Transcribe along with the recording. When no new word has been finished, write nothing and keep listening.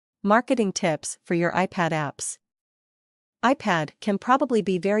Marketing tips for your iPad apps. iPad can probably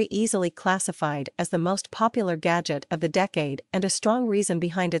be very easily classified as the most popular gadget of the decade, and a strong reason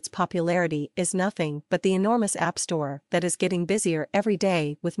behind its popularity is nothing but the enormous App Store that is getting busier every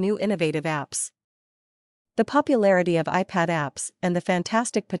day with new innovative apps. The popularity of iPad apps and the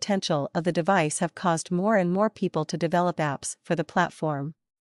fantastic potential of the device have caused more and more people to develop apps for the platform.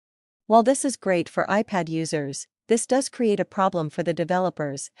 While this is great for iPad users, this does create a problem for the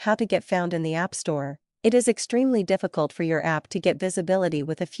developers: how to get found in the App Store. It is extremely difficult for your app to get visibility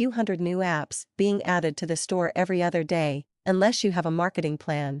with a few hundred new apps being added to the store every other day, unless you have a marketing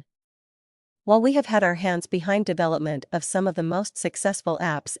plan. While we have had our hands behind development of some of the most successful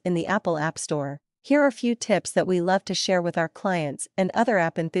apps in the Apple App Store, here are a few tips that we love to share with our clients and other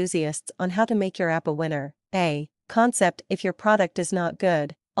app enthusiasts on how to make your app a winner. A. Concept: if your product is not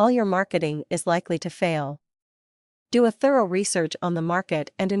good, all your marketing is likely to fail. Do a thorough research on the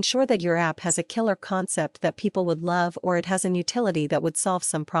market and ensure that your app has a killer concept that people would love, or it has an utility that would solve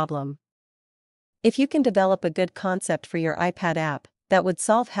some problem. If you can develop a good concept for your iPad app, that would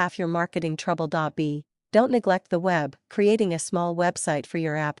solve half your marketing trouble. B. Don't neglect the web. Creating a small website for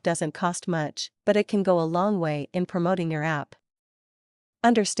your app doesn't cost much, but it can go a long way in promoting your app.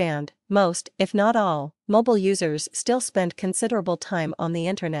 Understand, most, if not all, mobile users still spend considerable time on the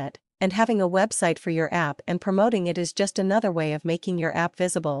internet, and having a website for your app and promoting it is just another way of making your app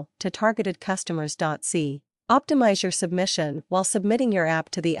visible to targeted customers. C. Optimize your submission. While submitting your app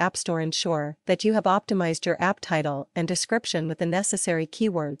to the App Store, ensure that you have optimized your app title and description with the necessary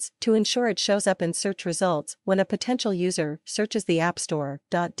keywords to ensure it shows up in search results when a potential user searches the App Store.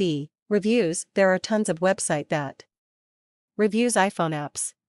 D. Reviews. There are tons of websites that reviews iPhone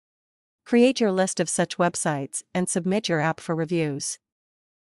apps. Create your list of such websites and submit your app for reviews.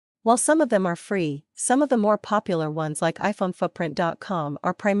 While some of them are free, some of the more popular ones like iPhoneFootprint.com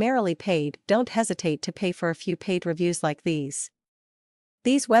are primarily paid. Don't hesitate to pay for a few paid reviews like these.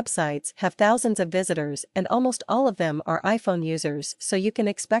 These websites have thousands of visitors and almost all of them are iPhone users, so you can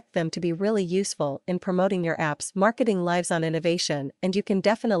expect them to be really useful in promoting your app's marketing. Lives on innovation, and you can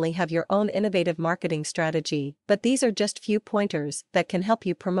definitely have your own innovative marketing strategy, but these are just few pointers that can help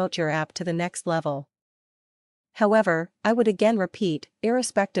you promote your app to the next level. However, I would again repeat,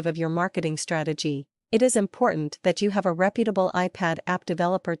 irrespective of your marketing strategy, it is important that you have a reputable iPad app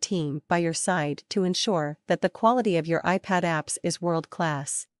developer team by your side to ensure that the quality of your iPad apps is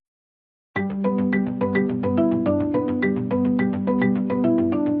world-class.